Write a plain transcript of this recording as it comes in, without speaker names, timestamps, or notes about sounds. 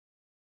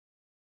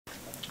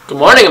Good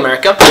morning,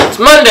 America. It's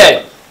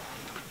Monday.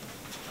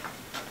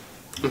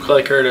 I'm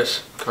Clay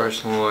Curtis.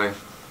 Carson Loy.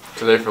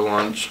 Today for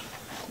lunch,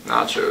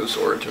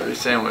 nachos or a turkey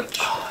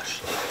sandwich.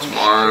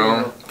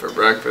 Tomorrow for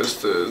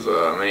breakfast is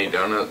mini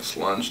donuts.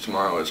 Lunch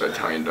tomorrow is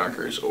Italian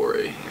Dunkers or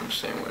a ham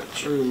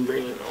sandwich. I'm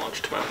bringing the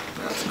lunch tomorrow.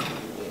 That's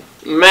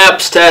cool.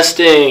 MAPS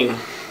testing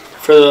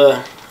for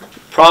the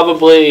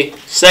probably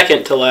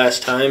second to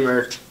last time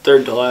or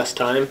third to last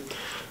time,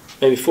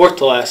 maybe fourth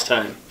to last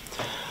time.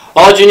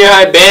 All junior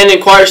high band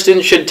and choir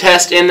students should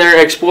test in their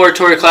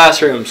exploratory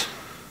classrooms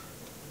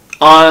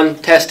on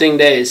testing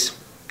days.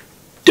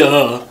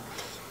 Duh.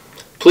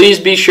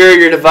 Please be sure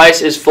your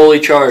device is fully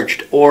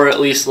charged, or at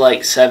least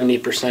like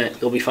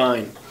 70%. You'll be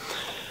fine.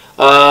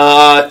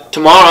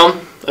 Tomorrow,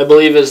 I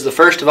believe, is the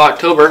 1st of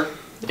October,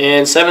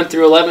 and 7th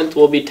through 11th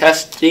will be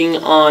testing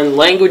on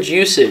language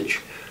usage,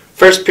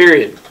 first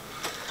period.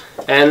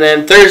 And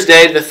then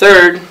Thursday, the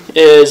 3rd,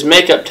 is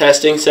makeup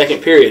testing,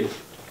 second period.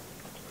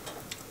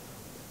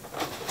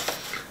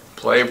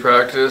 Play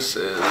practice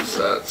is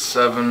at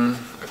 7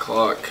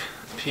 o'clock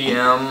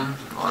p.m.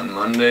 on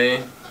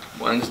Monday,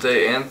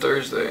 Wednesday, and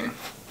Thursday.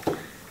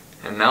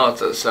 And now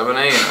it's at 7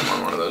 a.m.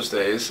 on one of those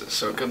days,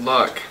 so good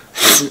luck.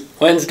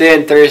 Wednesday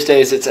and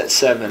Thursdays, it's at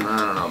 7. I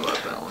don't know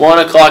about that 1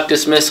 o'clock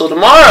dismissal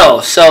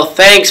tomorrow. So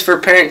thanks for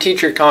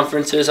parent-teacher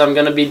conferences. I'm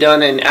going to be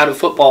done and out of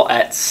football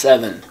at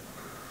 7.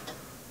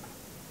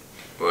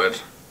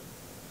 What?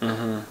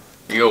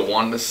 You go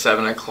 1 to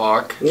 7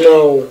 o'clock?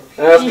 No.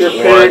 After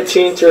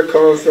parent-teacher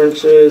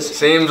conferences.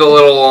 Seems a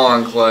little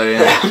long, Clay.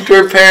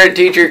 After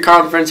parent-teacher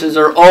conferences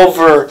are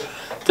over,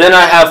 then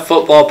I have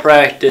football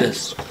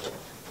practice.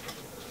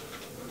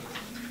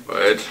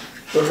 What?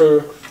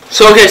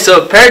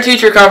 So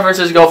parent-teacher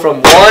conferences go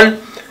from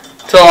 1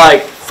 to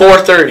like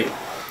 4:30.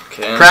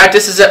 Okay.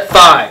 Practice is at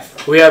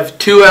 5. We have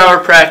 2-hour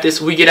practice.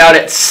 We get out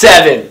at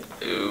 7.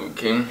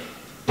 Okay.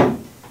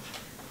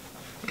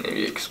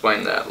 Maybe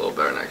explain that a little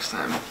better next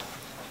time.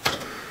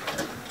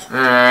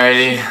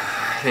 Alrighty.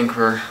 I think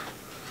we're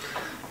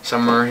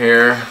somewhere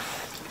here.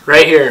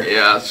 Right here.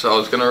 Yeah, so I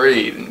was going to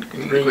read.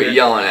 And Read quit it.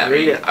 yelling at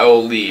Read me. it. I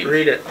will leave.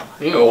 Read it.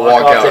 You I will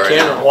walk off out the right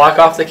camera. now. Walk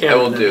off the camera.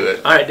 I will do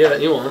it. Alright, do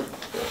it. You won't.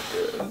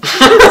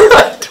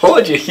 I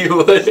told you you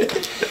would.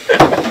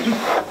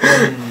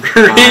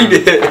 Read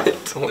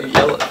it. Don't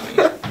yell at me.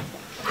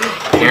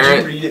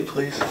 Parent. Read it,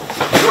 please.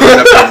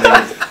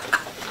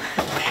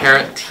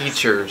 Parent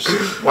teachers.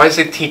 Why did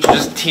I say teacher?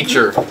 Just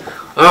teacher.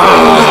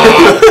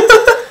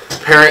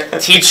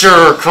 Parent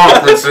teacher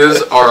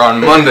conferences are on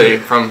Monday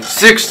from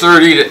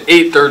 6:30 to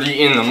 8:30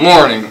 in the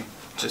morning.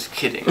 Just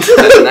kidding.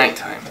 That's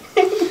nighttime.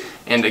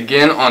 And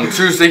again on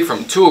Tuesday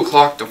from 2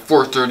 o'clock to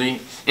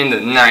 4:30 in the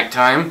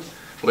nighttime,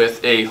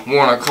 with a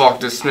 1 o'clock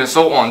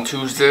dismissal on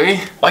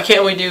Tuesday. Why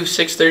can't we do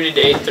 6:30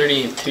 to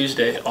 8:30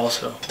 Tuesday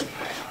also?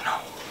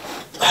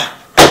 I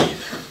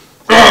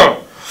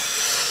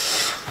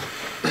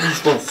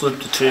just want to flip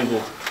the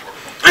table.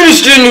 Any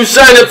student who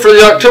signed up for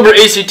the October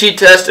ACT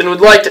test and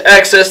would like to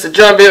access the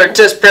John Baylor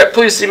Test Prep,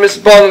 please see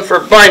Mrs. Baldwin for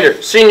a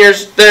binder.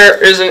 Seniors,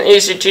 there is an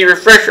ACT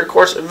refresher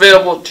course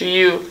available to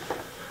you,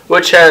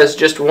 which has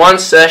just one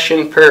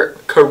session per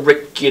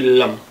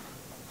curriculum.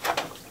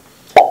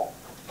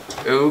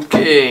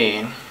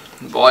 Okay.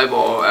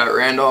 Volleyball at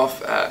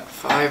Randolph at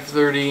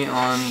 5:30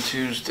 on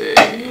Tuesday.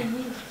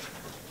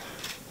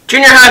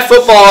 Junior high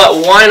football at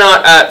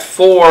Wynot at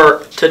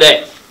 4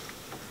 today.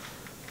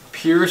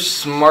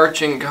 Pierce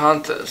marching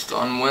contest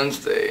on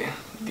Wednesday,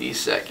 the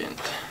 2nd.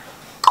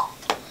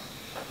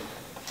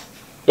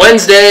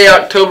 Wednesday,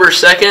 October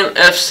 2nd,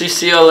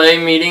 FCCLA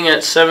meeting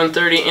at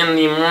 7:30 in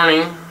the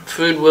morning.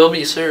 Food will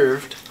be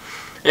served,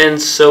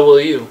 and so will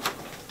you.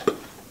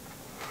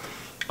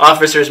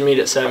 Officers meet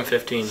at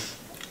 7:15.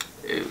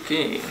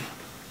 Okay.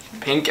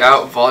 Pink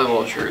Out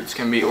volleyball shirts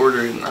can be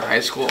ordered in the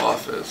high school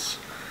office.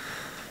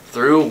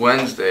 Through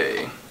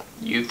Wednesday,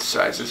 youth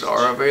sizes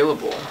are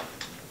available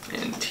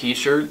in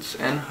t-shirts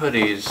and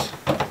hoodies,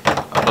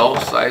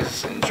 adult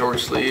sizes in short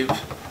sleeve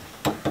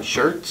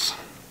shirts,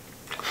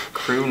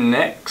 crew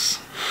necks,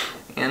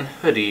 and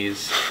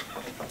hoodies.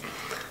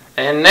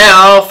 And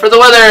now for the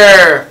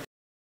weather.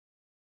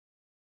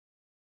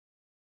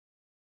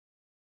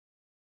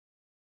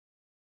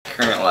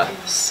 Currently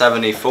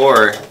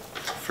 74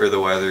 for the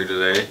weather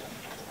today,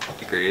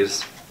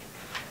 degrees.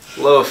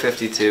 Low of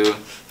 52,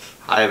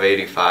 high of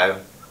 85.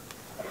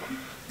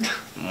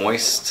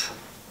 Moist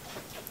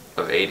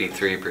of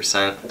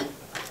 83%.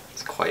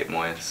 It's quite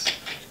moist.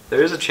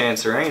 There is a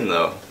chance of rain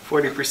though,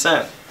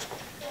 40%.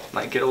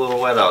 Might get a little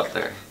wet out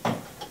there.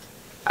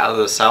 Out of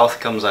the south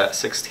comes that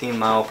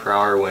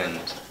 16-mile-per-hour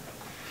wind.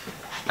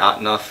 Not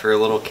enough for a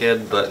little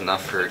kid, but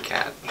enough for a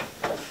cat.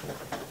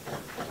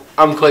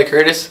 I'm Clay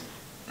Curtis.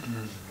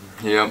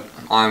 Yep,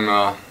 I'm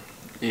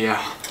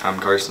I'm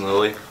Carson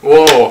Lilly.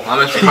 Whoa,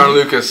 I'm Mr. Connor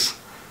Lucas.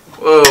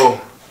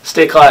 Whoa.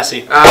 Stay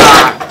classy.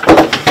 Ah.